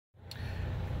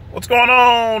What's going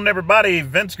on, everybody?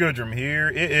 Vince Goodrum here.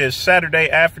 It is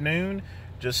Saturday afternoon,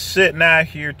 just sitting out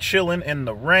here chilling in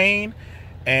the rain,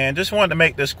 and just wanted to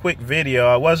make this quick video.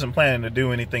 I wasn't planning to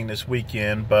do anything this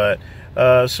weekend, but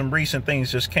some recent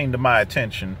things just came to my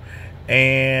attention.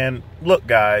 And look,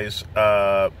 guys,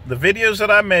 the videos that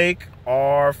I make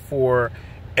are for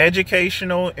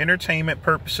educational, entertainment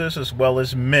purposes as well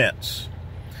as Ment's.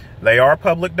 They are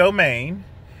public domain.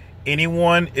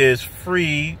 Anyone is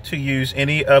free to use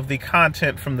any of the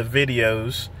content from the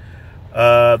videos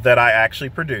that I actually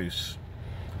produce.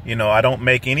 You know, I don't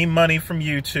make any money from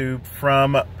YouTube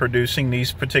from producing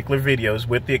these particular videos,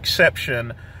 with the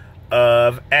exception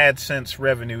of AdSense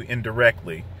revenue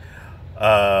indirectly,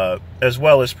 as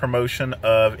well as promotion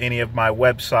of any of my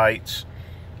websites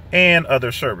and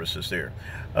other services there.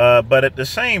 But at the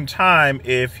same time,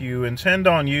 if you intend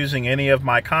on using any of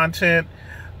my content,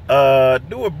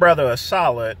 do a brother a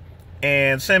solid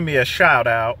and send me a shout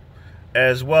out,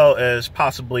 as well as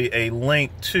possibly a link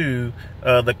to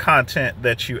the content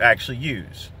that you actually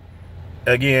use.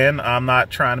 Again, I'm not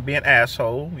trying to be an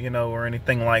asshole, you know, or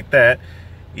anything like that.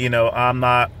 You know, I'm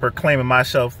not proclaiming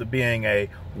myself to being a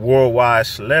worldwide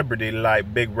celebrity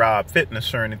like Big Rob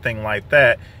Fitness or anything like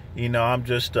that. You know, I'm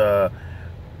just a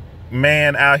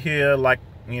man out here, like,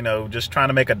 you know, just trying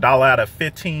to make $1 out of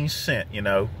 15 cents, you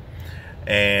know.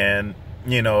 And,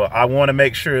 you know, I want to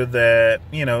make sure that,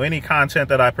 you know, any content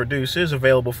that I produce is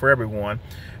available for everyone.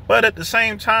 But at the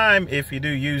same time, if you do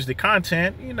use the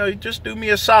content, you know, just do me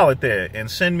a solid there and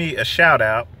send me a shout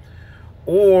out,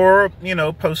 or, you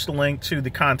know, post a link to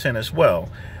the content as well.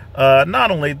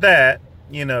 Not only that,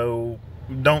 you know,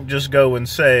 don't just go and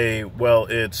say, well,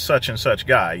 it's such and such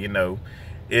guy, you know.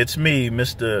 It's me,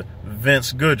 Mr.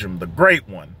 Vince Goodrum, the great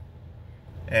one.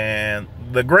 And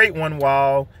the great one,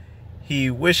 while he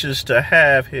wishes to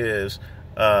have his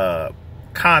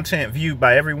content viewed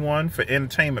by everyone for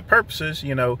entertainment purposes,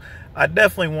 you know, I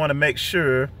definitely want to make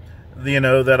sure, you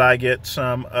know, that I get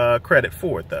some credit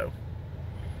for it, though.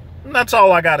 And that's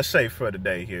all I got to say for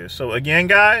today here. So again,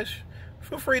 guys,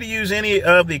 feel free to use any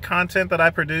of the content that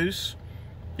I produce.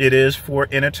 It is for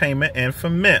entertainment and for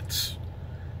Ment's.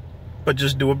 But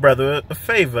just do a brother a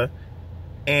favor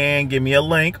and give me a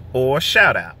link or a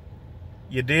shout out.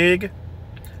 You dig?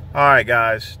 All right,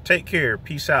 guys, take care.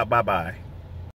 Peace out. Bye-bye.